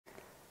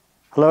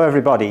Hello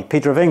everybody,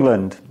 Peter of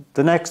England.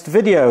 The next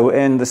video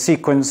in the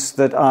sequence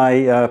that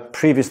I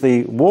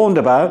previously warned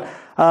about,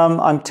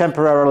 I'm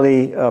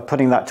temporarily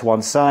putting that to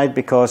one side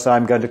because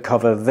I'm going to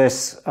cover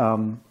this,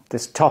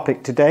 this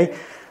topic today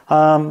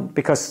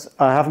because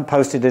I haven't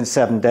posted in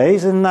 7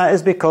 days, and that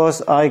is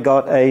because I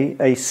got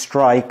a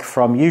strike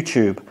from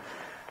YouTube.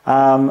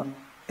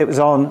 It was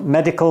on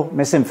medical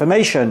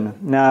misinformation.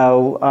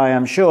 Now, I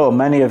am sure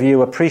many of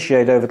you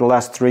appreciate over the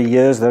last 3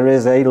 years there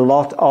is a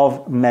lot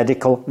of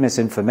medical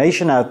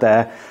misinformation out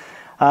there.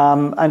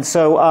 And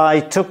so I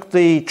took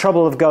the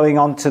trouble of going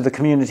onto the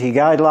community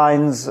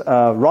guidelines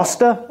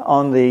roster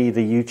on the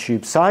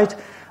YouTube site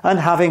and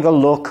having a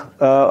look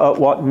at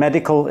what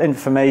medical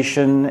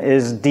information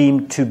is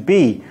deemed to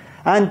be.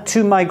 And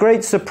to my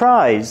great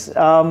surprise,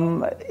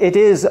 it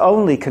is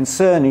only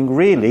concerning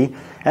really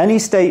any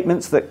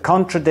statements that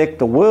contradict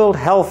the World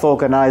Health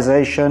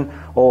Organization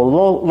or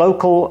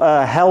local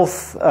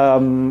health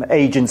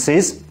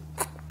agencies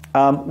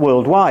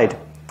worldwide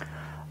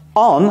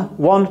on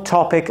one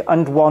topic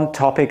and one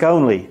topic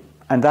only.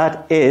 And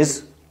that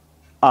is,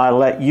 I'll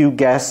let you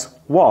guess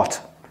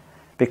what,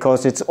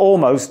 because it's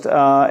almost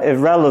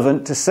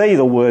irrelevant to say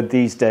the word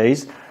these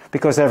days,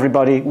 because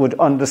everybody would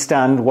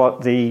understand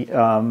what the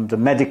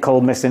medical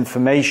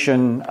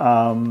misinformation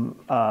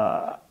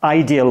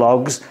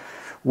ideologues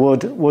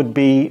would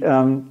be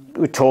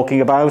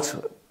talking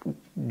about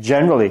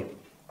generally.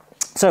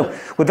 So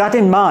with that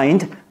in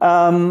mind,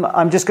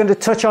 I'm just going to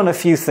touch on a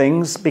few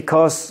things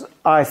because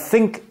I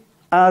think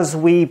as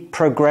we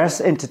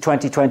progress into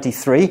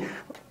 2023,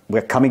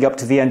 we're coming up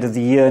to the end of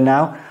the year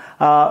now,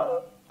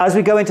 as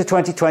we go into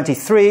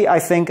 2023, I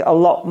think a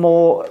lot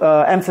more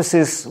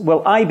emphasis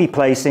will I be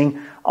placing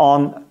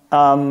on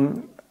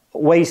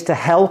ways to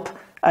help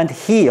and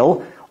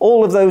heal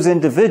all of those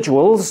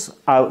individuals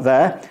out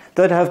there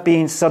that have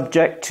been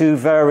subject to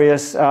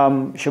various,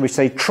 shall we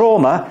say,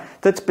 trauma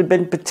that's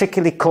been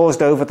particularly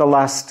caused over the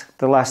last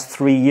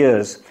 3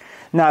 years.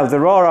 Now,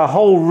 there are a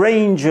whole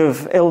range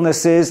of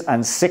illnesses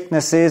and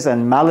sicknesses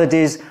and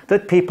maladies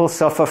that people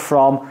suffer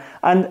from.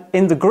 And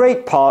in the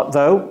great part,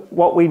 though,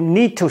 what we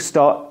need to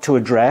start to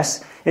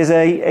address is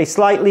a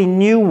slightly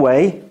new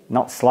way,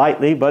 not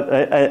slightly, but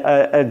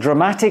a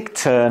dramatic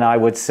turn, I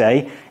would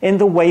say, in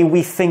the way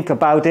we think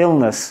about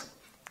illness.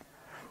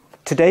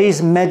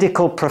 Today's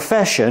medical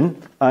profession,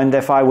 and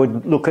if I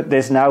would look at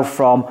this now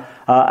from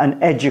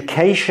an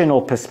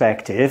educational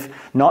perspective,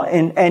 not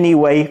in any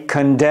way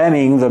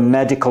condemning the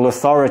medical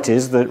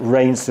authorities that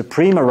reign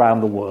supreme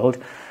around the world,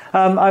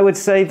 I would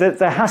say that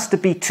there has to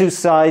be two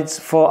sides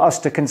for us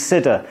to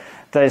consider.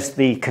 There's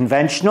the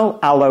conventional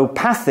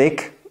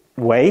allopathic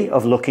way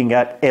of looking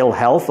at ill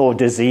health or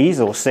disease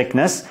or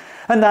sickness,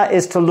 and that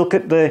is to look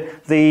at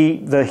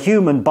the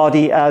human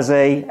body as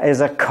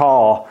a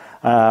car,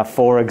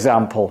 for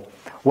example,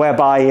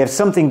 whereby if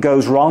something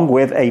goes wrong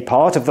with a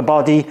part of the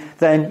body,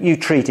 then you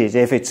treat it.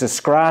 If it's a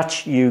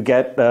scratch, you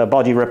get the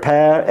body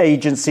repair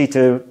agency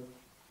to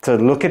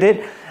look at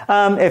it.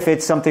 If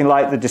it's something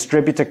like the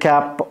distributor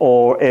cap,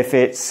 or if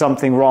it's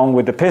something wrong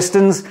with the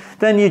pistons,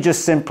 then you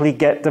just simply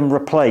get them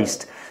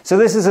replaced. So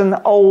this is an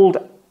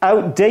old,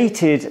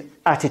 outdated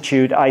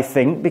attitude, I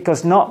think,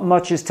 because not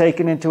much is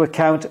taken into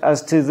account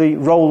as to the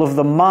role of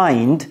the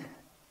mind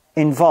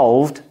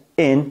involved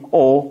in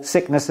all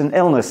sickness and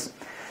illness.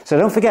 So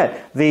don't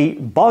forget, the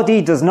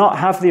body does not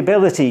have the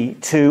ability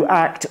to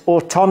act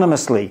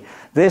autonomously.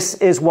 This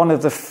is one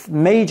of the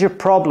major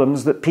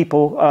problems that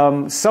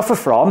people suffer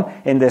from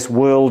in this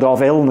world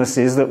of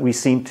illnesses that we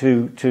seem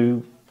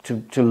to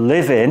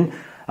live in,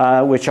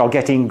 which are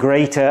getting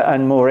greater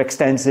and more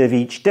extensive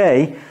each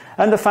day.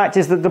 And the fact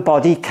is that the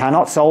body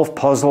cannot solve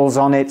puzzles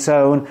on its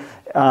own.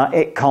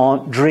 It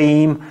can't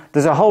dream.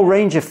 There's a whole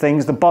range of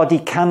things the body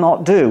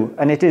cannot do,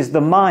 and it is the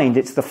mind.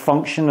 It's the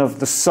function of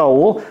the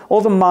soul,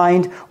 or the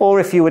mind, or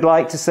if you would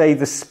like to say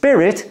the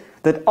spirit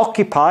that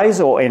occupies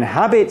or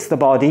inhabits the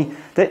body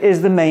that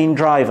is the main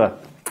driver.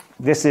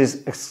 This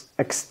is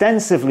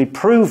extensively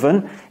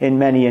proven in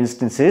many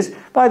instances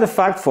by the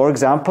fact, for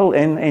example,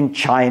 in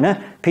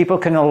China, people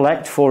can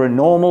elect for a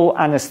normal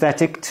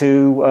anesthetic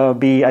to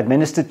be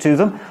administered to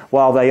them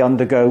while they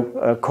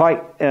undergo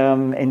quite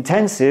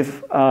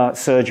intensive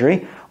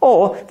surgery,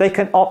 or they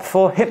can opt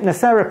for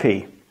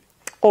hypnotherapy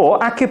or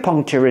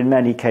acupuncture in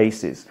many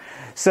cases.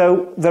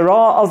 So there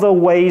are other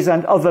ways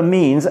and other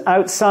means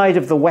outside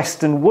of the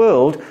Western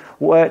world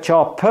which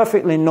are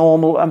perfectly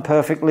normal and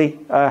perfectly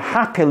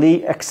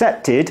happily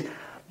accepted,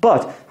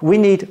 but we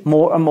need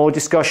more and more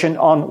discussion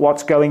on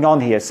what's going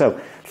on here. So,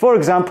 for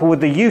example,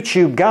 with the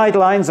YouTube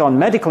guidelines on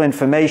medical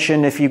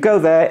information, if you go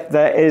there,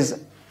 there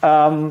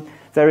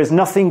is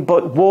nothing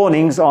but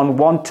warnings on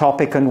one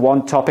topic and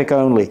one topic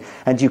only.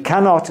 And you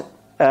cannot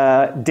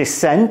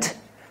dissent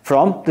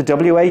from the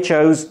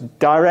WHO's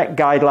direct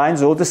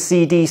guidelines or the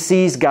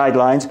CDC's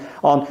guidelines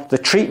on the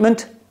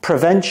treatment,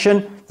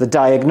 prevention, the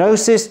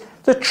diagnosis,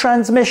 the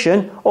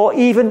transmission, or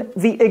even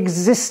the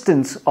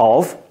existence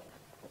of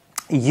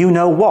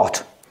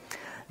you-know-what.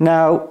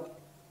 Now,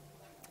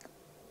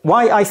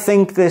 why I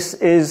think this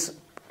is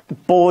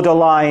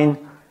borderline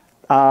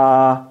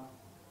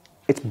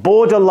it's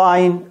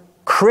borderline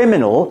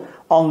criminal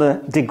on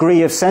the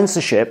degree of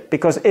censorship,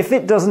 because if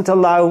it doesn't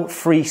allow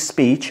free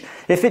speech,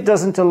 if it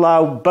doesn't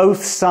allow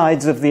both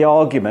sides of the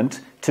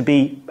argument to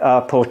be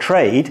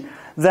portrayed,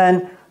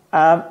 then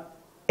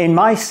in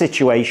my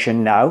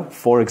situation now,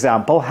 for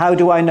example, how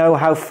do I know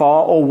how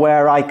far or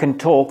where I can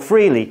talk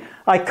freely?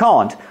 I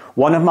can't.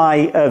 One of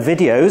my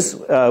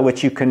videos,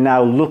 which you can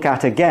now look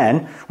at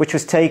again, which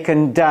was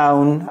taken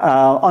down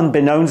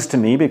unbeknownst to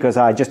me because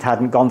I just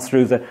hadn't gone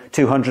through the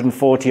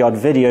 240 odd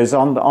videos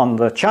on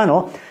the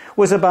channel,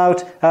 was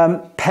about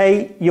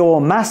pay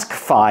your mask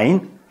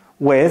fine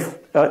with,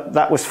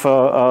 that was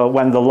for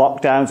when the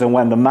lockdowns and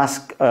when the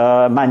mask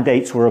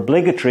mandates were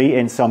obligatory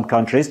in some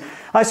countries.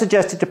 I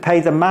suggested to pay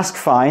the mask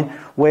fine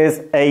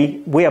with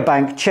a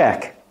bank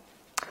check.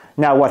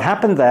 Now what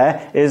happened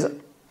there is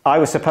I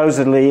was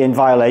supposedly in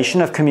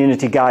violation of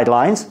community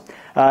guidelines.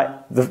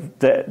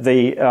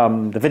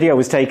 The video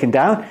was taken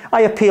down.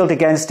 I appealed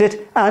against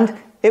it and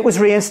it was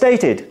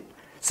reinstated.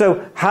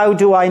 So how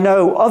do I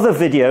know other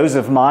videos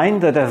of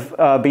mine that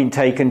have been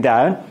taken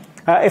down?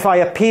 If I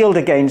appealed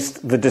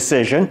against the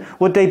decision,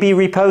 would they be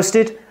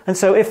reposted? And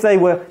so if they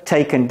were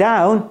taken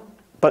down,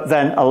 but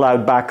then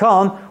allowed back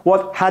on,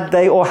 what had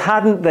they or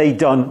hadn't they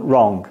done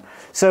wrong?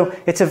 So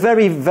it's a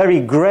very, very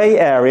grey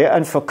area,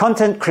 and for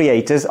content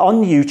creators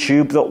on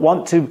YouTube that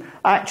want to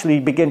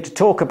actually begin to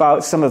talk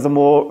about some of the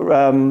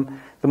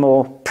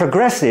more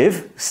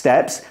progressive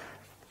steps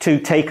to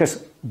take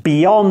us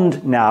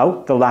beyond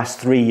now the last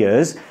 3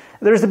 years,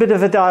 there is a bit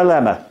of a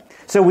dilemma.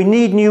 So we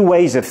need new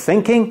ways of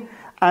thinking,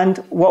 and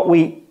what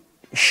we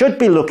should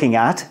be looking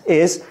at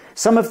is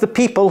some of the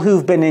people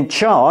who've been in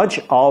charge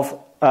of,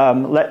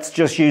 let's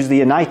just use the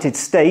United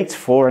States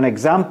for an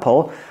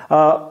example,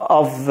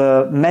 of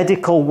the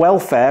medical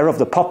welfare of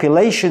the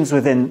populations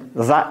within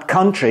that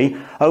country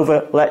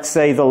over, let's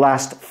say, the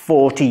last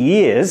 40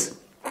 years,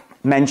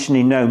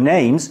 mentioning no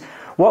names.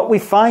 What we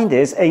find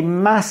is a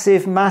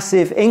massive,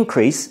 massive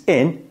increase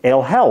in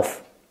ill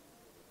health.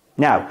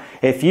 Now,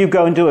 if you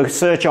go and do a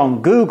search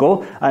on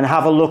Google and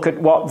have a look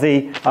at what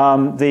the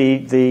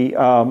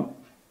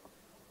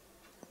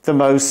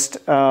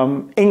most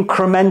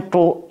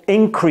incremental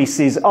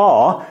increases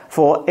are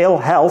for ill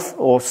health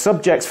or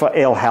subjects for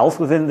ill health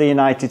within the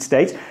United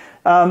States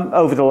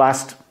over the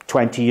last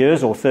 20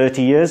 years or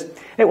 30 years,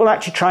 it will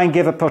actually try and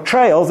give a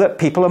portrayal that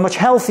people are much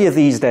healthier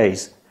these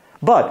days.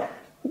 But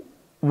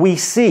we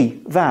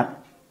see that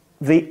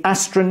the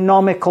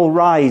astronomical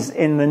rise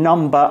in the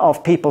number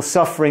of people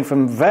suffering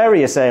from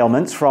various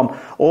ailments, from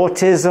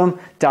autism,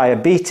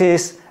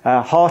 diabetes,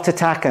 heart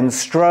attack and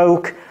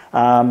stroke,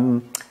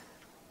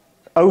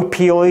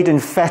 opioid and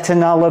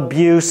fentanyl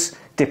abuse,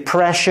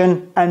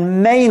 depression,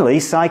 and mainly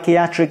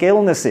psychiatric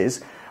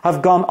illnesses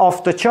have gone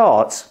off the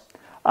charts.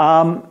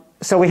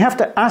 So we have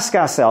to ask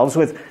ourselves,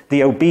 with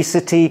the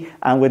obesity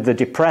and with the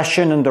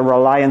depression and the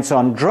reliance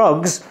on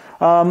drugs,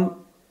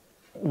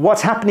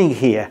 what's happening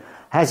here?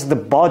 Has the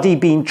body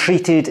been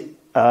treated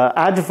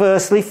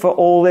adversely for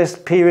all this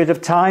period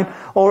of time,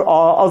 or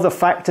are other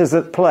factors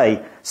at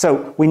play?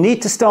 So we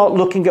need to start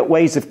looking at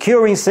ways of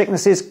curing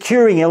sicknesses,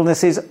 curing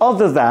illnesses,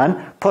 other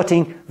than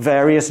putting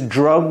various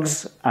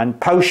drugs and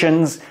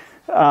potions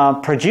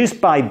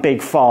produced by Big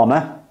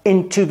Pharma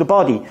into the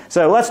body.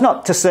 So that's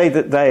not to say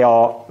that they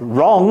are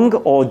wrong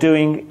or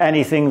doing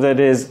anything that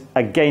is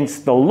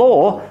against the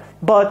law,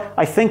 but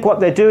I think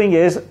what they're doing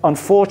is,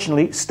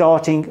 unfortunately,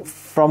 starting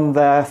from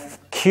their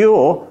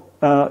cure,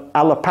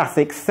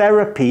 allopathic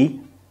therapy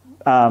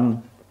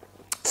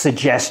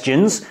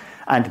suggestions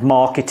and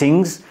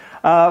marketings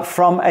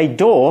from a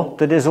door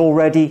that is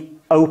already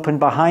open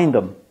behind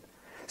them.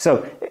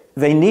 So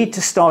they need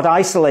to start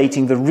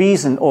isolating the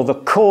reason or the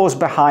cause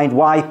behind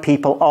why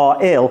people are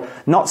ill,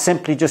 not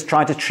simply just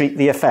try to treat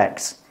the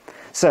effects.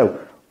 So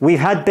we've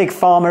had Big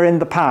Pharma in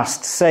the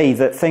past say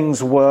that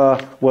things were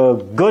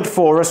good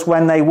for us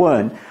when they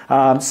weren't.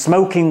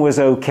 Smoking was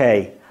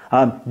okay.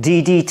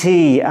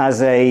 DDT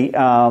as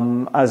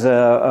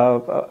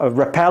a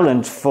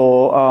repellent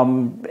for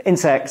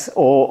insects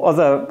or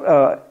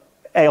other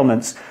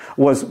ailments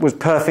was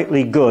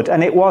perfectly good,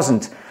 and it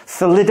wasn't.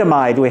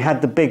 Thalidomide, we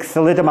had the big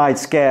thalidomide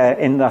scare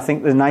in, I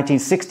think, the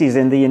 1960s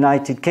in the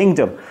United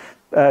Kingdom.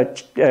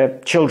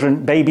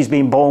 Babies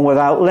being born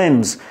without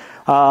limbs.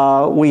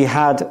 We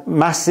had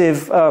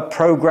massive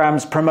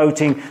programs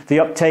promoting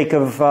the uptake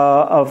of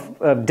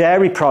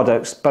dairy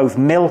products, both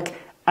milk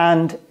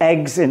and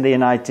eggs in the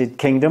United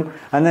Kingdom,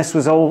 and this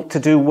was all to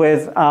do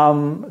with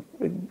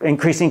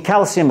increasing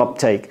calcium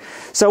uptake.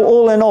 So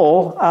all in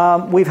all,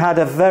 we've had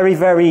a very,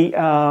 very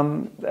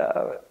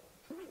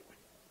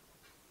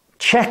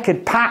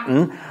checkered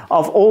pattern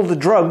of all the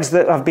drugs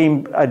that have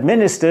been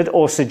administered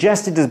or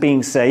suggested as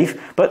being safe,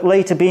 but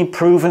later being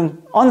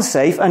proven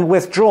unsafe and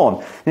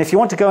withdrawn. And if you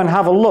want to go and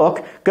have a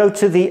look, go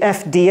to the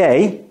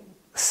FDA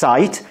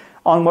site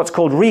on what's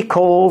called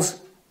recalls,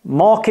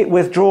 market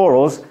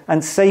withdrawals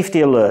and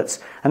safety alerts,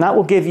 and that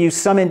will give you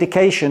some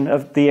indication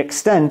of the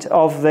extent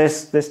of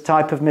this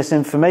type of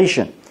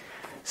misinformation.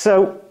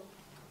 So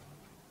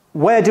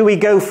where do we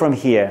go from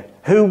here?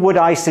 Who would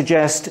I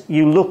suggest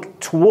you look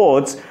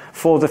towards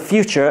for the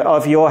future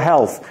of your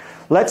health?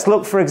 Let's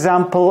look, for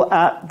example,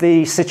 at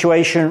the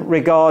situation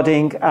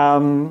regarding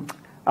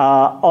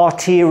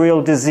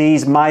arterial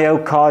disease,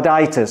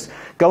 myocarditis.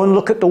 Go and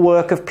look at the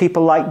work of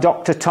people like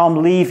Dr.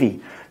 Tom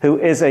Levy, who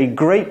is a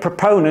great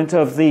proponent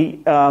of the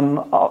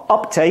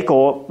uptake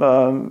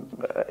or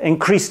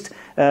increased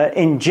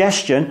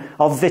ingestion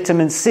of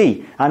vitamin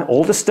C. And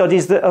all the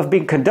studies that have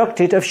been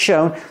conducted have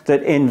shown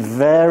that in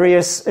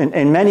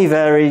many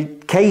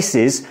varied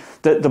cases,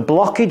 that the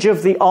blockage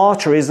of the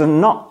arteries are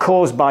not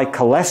caused by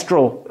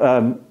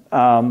cholesterol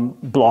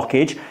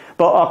blockage,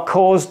 but are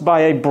caused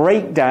by a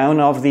breakdown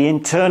of the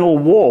internal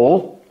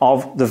wall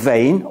of the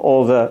vein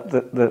or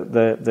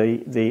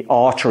the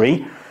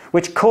artery,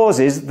 which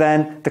causes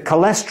then the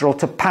cholesterol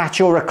to patch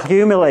or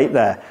accumulate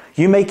there.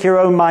 You make your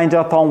own mind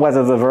up on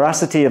whether the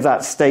veracity of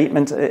that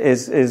statement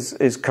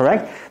is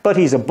correct, but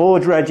he's a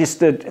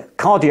board-registered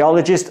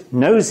cardiologist,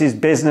 knows his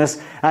business,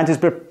 and has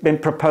been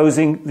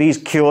proposing these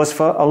cures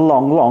for a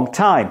long, long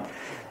time.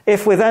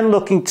 If we're then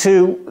looking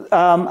to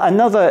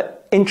another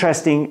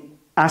interesting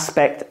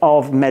aspect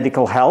of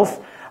medical health,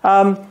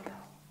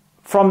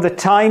 from the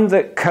time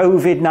that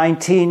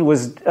COVID-19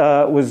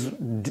 was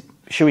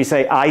should we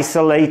say,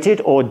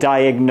 isolated or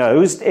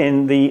diagnosed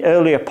in the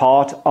earlier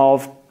part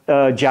of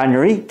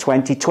January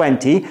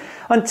 2020,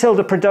 until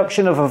the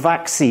production of a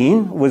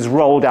vaccine was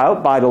rolled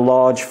out by the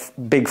large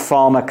big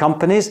pharma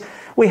companies,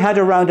 we had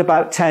around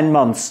about 10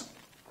 months,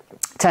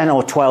 10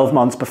 or 12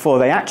 months before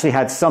they actually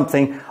had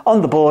something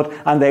on the board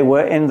and they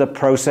were in the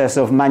process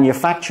of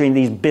manufacturing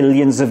these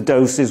billions of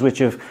doses, which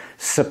have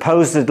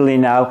supposedly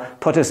now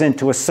put us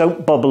into a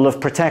soap bubble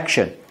of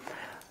protection.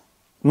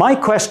 My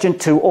question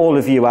to all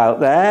of you out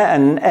there,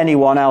 and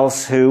anyone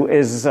else who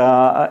is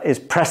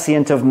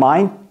prescient of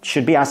mind,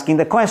 should be asking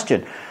the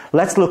question.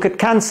 Let's look at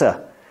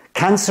cancer.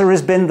 Cancer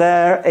has been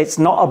there. It's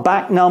not a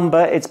back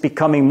number. It's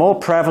becoming more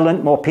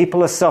prevalent. More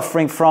people are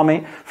suffering from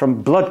it,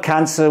 from blood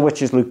cancer,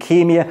 which is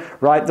leukemia,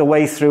 right the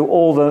way through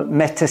all the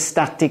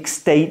metastatic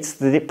states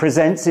that it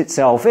presents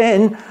itself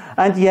in,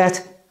 and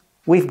yet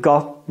we've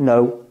got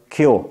no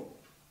cure.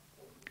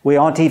 We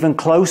aren't even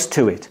close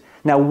to it.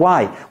 Now,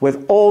 why?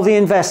 With all the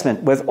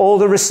investment, with all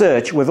the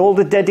research, with all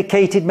the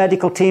dedicated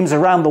medical teams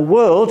around the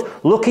world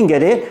looking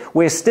at it,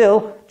 we're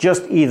still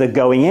just either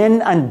going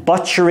in and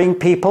butchering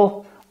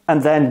people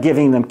and then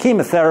giving them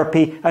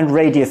chemotherapy and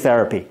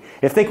radiotherapy.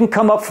 If they can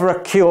come up for a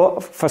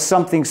cure for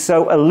something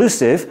so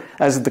elusive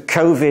as the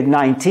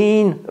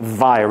COVID-19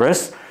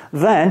 virus,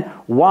 then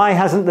why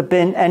hasn't there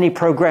been any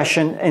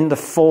progression in the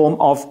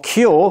form of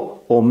cure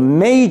or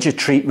major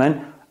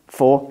treatment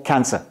for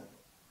cancer?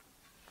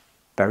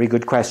 Very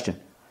good question.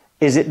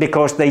 Is it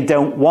because they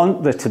don't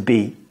want there to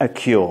be a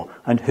cure?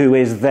 And who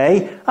is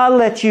they? I'll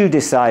let you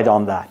decide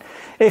on that.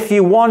 If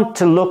you want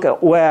to look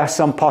at where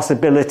some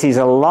possibilities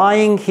are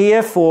lying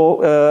here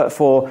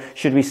for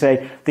should we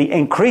say, the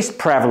increased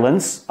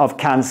prevalence of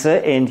cancer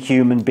in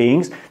human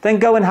beings, then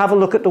go and have a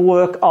look at the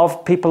work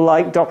of people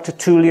like Dr.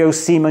 TULIO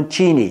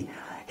Simoncini.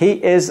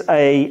 He is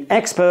an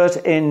expert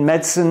in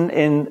medicine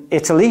in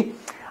Italy.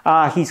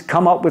 He's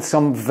come up with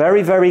some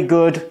very, very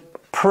good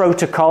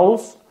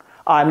protocols.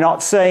 I'm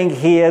not saying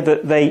here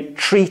that they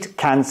treat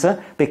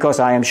cancer, because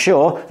I am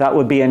sure that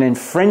would be an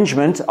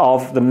infringement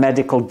of the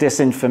medical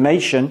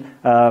disinformation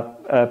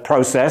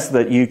process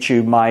that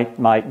YouTube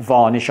might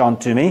varnish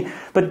onto me.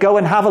 But go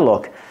and have a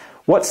look.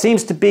 What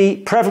seems to be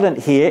prevalent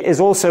here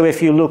is also,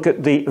 if you look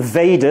at the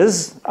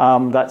Vedas,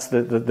 that's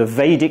the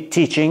Vedic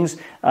teachings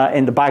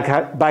in the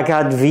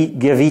Bhagavad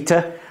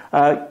Gita,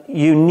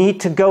 you need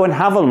to go and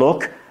have a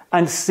look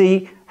and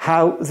see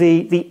how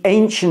the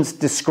ancients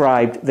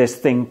described this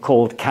thing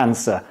called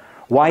cancer.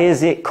 Why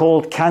is it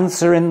called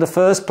cancer in the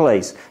first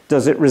place?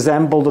 Does it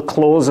resemble the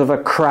claws of a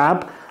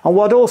crab? And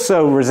what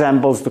also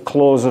resembles the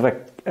claws of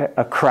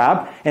a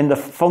crab in the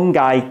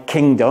fungi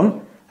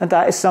kingdom? And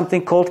that is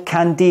something called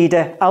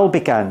Candida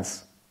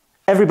albicans.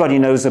 Everybody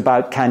knows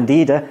about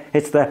Candida.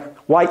 It's the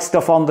white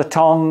stuff on the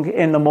tongue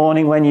in the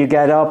morning when you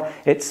get up.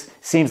 It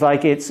seems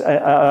like it's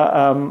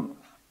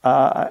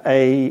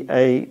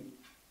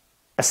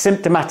a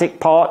symptomatic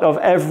part of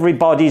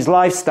everybody's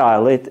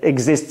lifestyle. It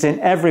exists in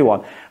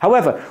everyone.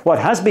 However, what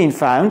has been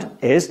found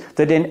is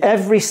that in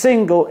every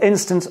single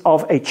instance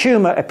of a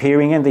tumor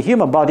appearing in the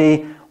human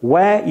body,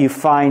 where you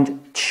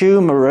find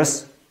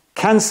tumorous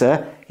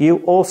cancer, you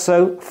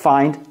also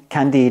find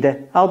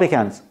Candida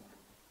albicans.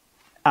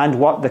 And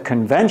what the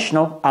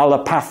conventional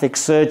allopathic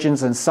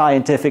surgeons and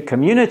scientific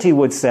community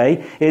would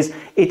say is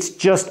it's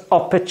just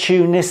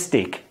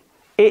opportunistic.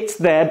 It's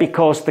there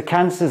because the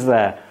cancer's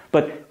there.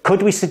 But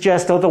could we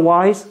suggest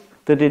otherwise,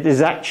 that it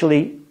is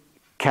actually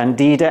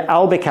Candida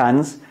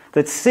albicans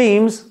that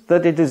seems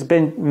that it has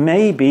been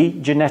maybe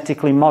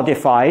genetically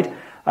modified,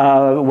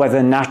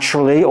 whether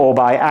naturally or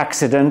by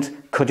accident?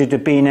 Could it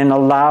have been in a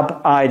lab?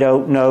 I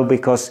don't know,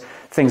 because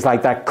things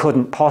like that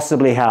couldn't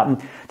possibly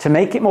happen. To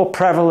make it more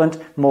prevalent,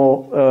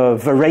 more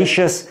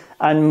voracious,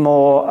 and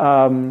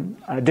more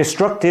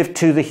destructive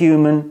to the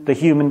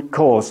human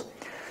cause.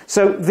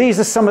 So these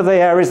are some of the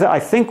areas that I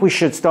think we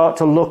should start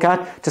to look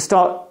at, to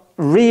start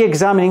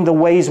re-examining the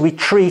ways we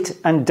treat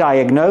and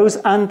diagnose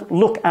and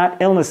look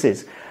at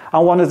illnesses.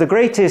 And one of the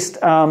greatest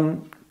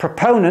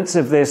proponents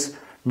of this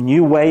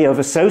new way of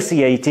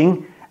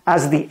associating,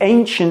 as the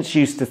ancients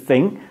used to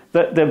think,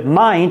 that the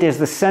mind is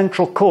the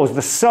central cause.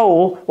 The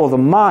soul, or the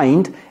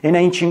mind, in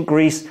ancient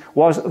Greece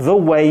was the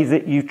way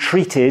that you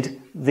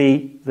treated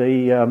the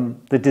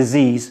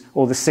disease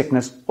or the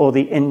sickness or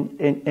the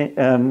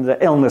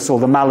illness or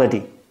the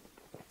malady.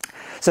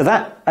 So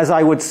that, as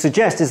I would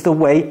suggest, is the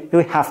way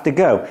we have to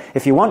go.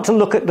 If you want to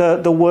look at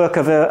the work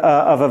of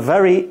a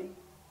very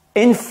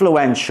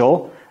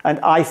influential and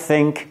I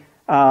think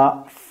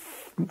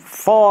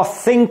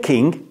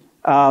far-thinking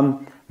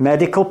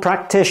medical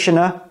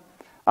practitioner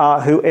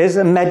who is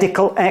a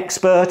medical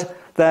expert,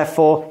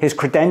 therefore his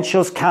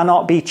credentials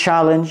cannot be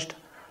challenged,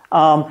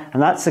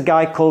 and that's a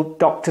guy called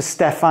Dr.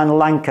 STEFAN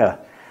LANKA.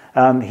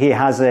 He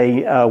has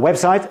a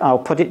website. I'll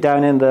put it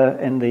down in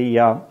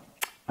the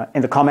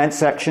comment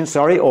section,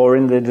 or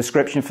in the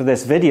description for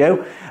this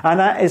video, and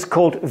that is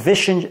called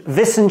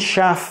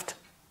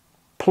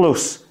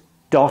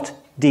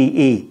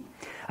wissenschaftplus.de.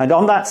 And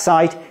on that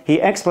site,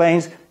 he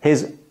explains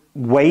his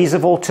ways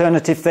of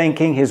alternative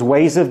thinking, his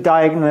ways of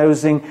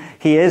diagnosing.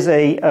 He is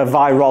a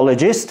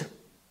virologist,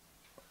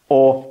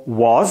 or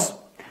was.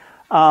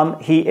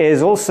 He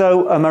is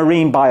also a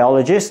marine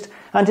biologist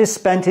and has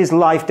spent his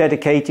life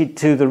dedicated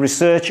to the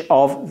research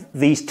of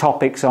these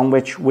topics on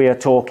which we are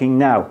talking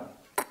now.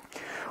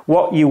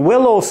 What you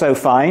will also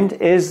find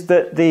is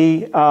that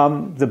the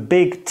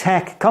big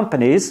tech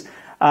companies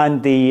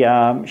and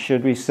the,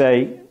 should we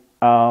say,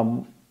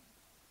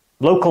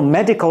 local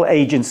medical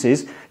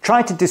agencies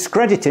tried to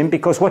discredit him,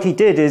 because what he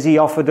did is he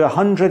offered a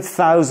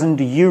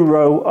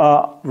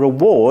 €100,000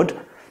 reward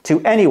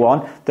to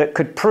anyone that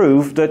could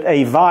prove that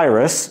a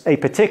virus, a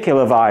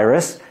particular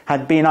virus,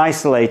 had been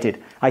isolated.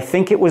 I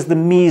think it was the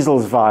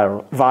measles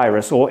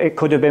virus, or it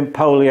could have been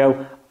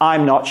polio.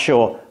 I'm not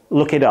sure.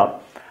 Look it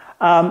up.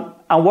 And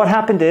what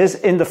happened is,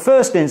 in the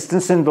first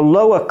instance, in the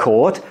lower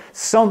court,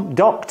 some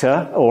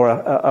doctor or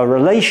a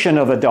relation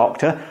of a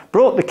doctor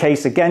brought the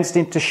case against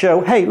him to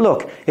show, hey,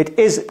 look, it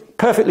is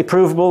perfectly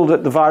provable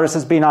that the virus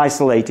has been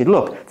isolated.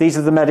 Look, these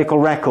are the medical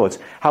records.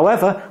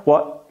 However,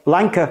 what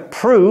Lanka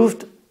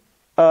proved,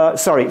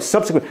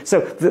 subsequent,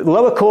 so the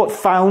lower court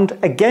found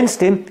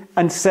against him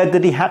and said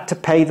that he had to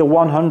pay the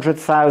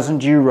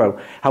 €100,000.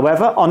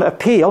 However, on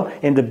appeal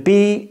in the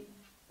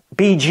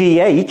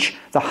BGH,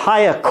 the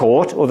higher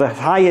court, or the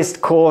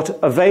highest court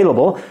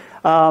available,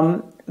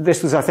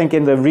 this was, I think,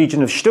 in the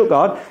region of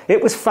Stuttgart,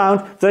 it was found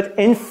that,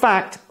 in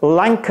fact,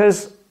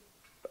 Lanka's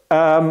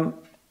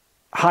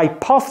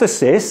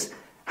hypothesis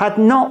had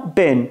not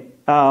been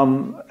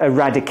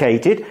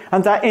eradicated,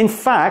 and that, in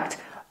fact,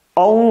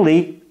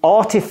 only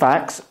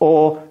artifacts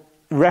or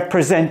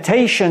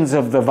representations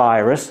of the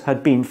virus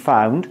had been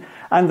found,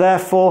 and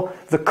therefore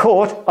the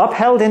court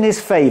upheld in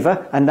his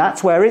favour, and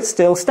that's where it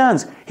still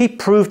stands. He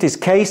proved his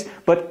case,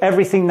 but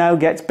everything now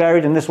gets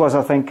buried, and this was,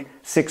 I think,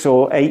 6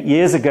 or 8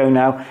 years ago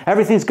now.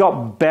 Everything's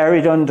got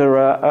buried under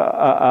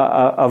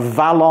a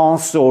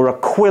valance or a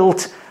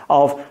quilt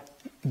of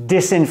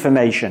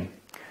disinformation.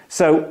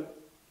 So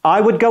I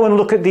would go and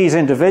look at these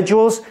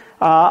individuals.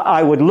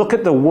 I would look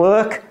at the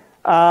work.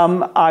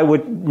 I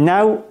would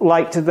now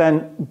like to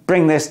then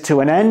bring this to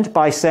an end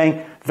by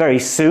saying, very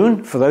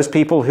soon, for those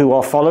people who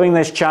are following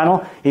this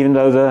channel, even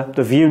though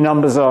the view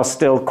numbers are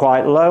still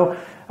quite low,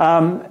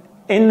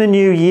 in the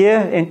new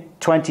year, in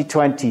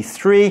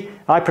 2023,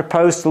 I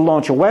propose to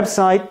launch a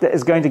website that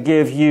is going to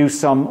give you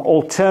some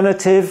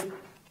alternative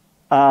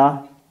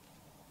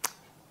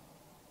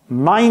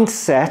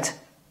mindset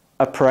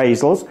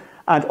appraisals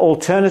and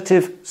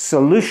alternative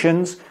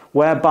solutions,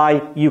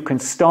 whereby you can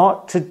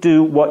start to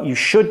do what you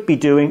should be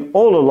doing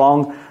all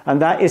along,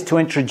 and that is to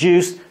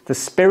introduce the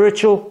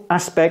spiritual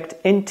aspect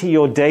into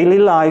your daily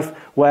life,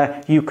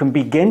 where you can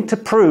begin to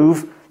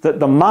prove that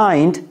the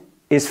mind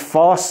is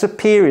far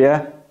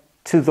superior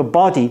to the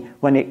body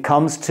when it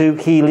comes to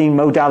healing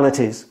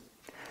modalities.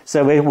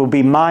 So it will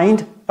be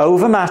mind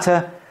over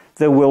matter.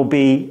 There will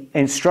be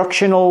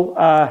instructional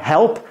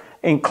help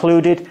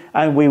included,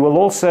 and we will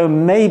also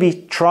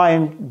maybe try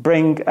and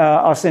bring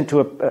us into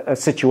a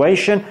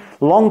situation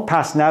long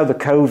past now the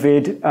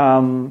COVID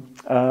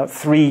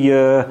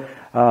 3-year,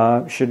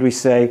 should we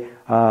say,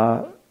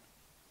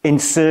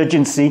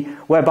 insurgency,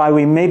 whereby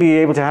we may be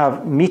able to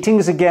have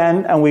meetings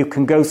again, and we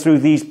can go through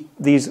these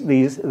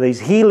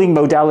healing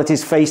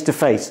modalities face to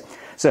face.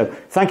 So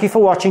thank you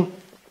for watching.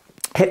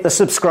 Hit the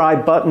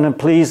subscribe button, and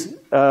please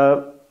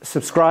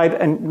subscribe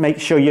and make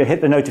sure you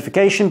hit the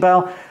notification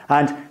bell,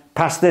 and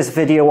pass this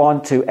video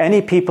on to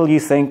any people you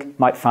think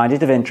might find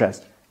it of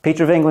interest.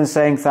 Peter of England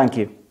saying thank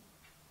you.